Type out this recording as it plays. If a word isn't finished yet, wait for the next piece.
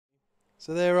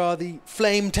So there are the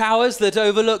flame towers that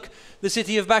overlook the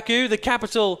city of Baku, the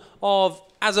capital of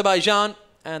Azerbaijan,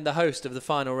 and the host of the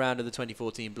final round of the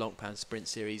 2014 Blancpain Sprint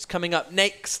Series. Coming up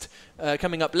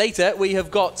later, we have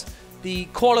got the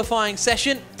qualifying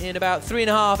session in about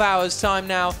 3.5 hours' time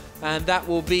now, and that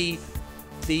will be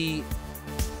the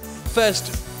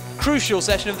first crucial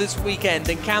session of this weekend.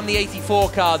 And can the 84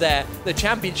 car there, the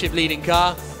championship leading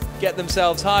car, get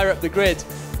themselves higher up the grid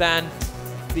than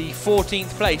the 14th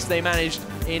place they managed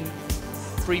in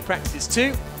free practice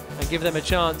 2, and give them a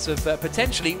chance of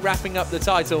potentially wrapping up the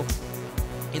title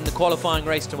in the qualifying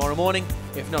race tomorrow morning?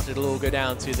 If not, it'll all go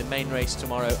down to the main race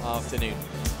tomorrow afternoon.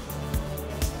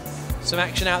 Some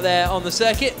action out there on the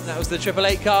circuit. That was the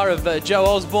 888 car of Joe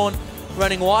Osborne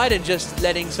running wide and just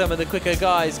letting some of the quicker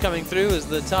guys coming through as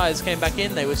the tyres came back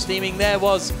in. They were steaming. There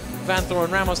was Vanthor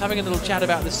and Ramos having a little chat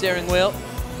about the steering wheel.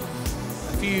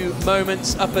 A few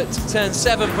moments up at turn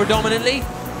 7 predominantly,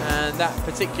 and that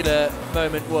particular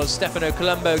moment was Stefano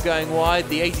Colombo going wide.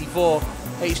 The 84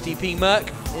 HTP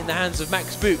Merc in the hands of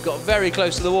Max Boot got very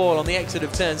close to the wall on the exit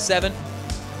of turn 7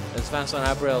 as Vincent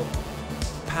Abril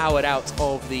powered out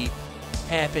of the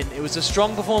hairpin. It was a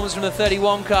strong performance from the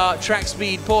 31 car, track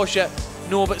speed Porsche,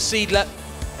 Norbert Siedler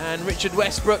and Richard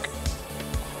Westbrook.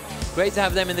 Great to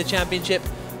have them in the championship,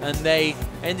 and they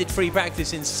ended free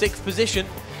practice in 6th position,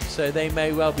 so they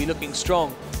may well be looking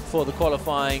strong for the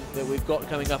qualifying that we've got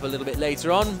coming up a little bit later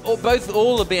on. All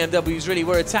the BMWs really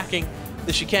were attacking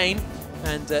the chicane,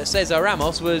 and Cesar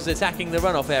Ramos was attacking the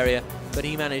runoff area, but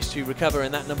he managed to recover,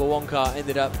 and that number 1 car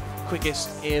ended up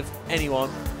quickest of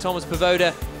anyone. Thomas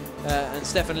Pavoda and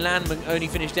Stefan Landman only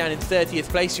finished down in 30th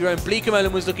place. Jeroen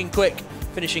Bleekemolen was looking quick,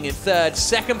 finishing in 3rd.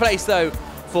 2nd place, though,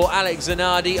 for Alex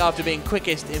Zanardi after being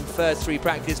quickest in first free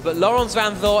practice. But Laurens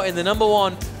Vanthor in the number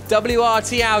 1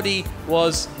 WRT Audi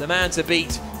was the man to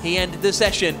beat. He ended the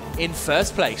session in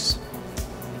 1st place.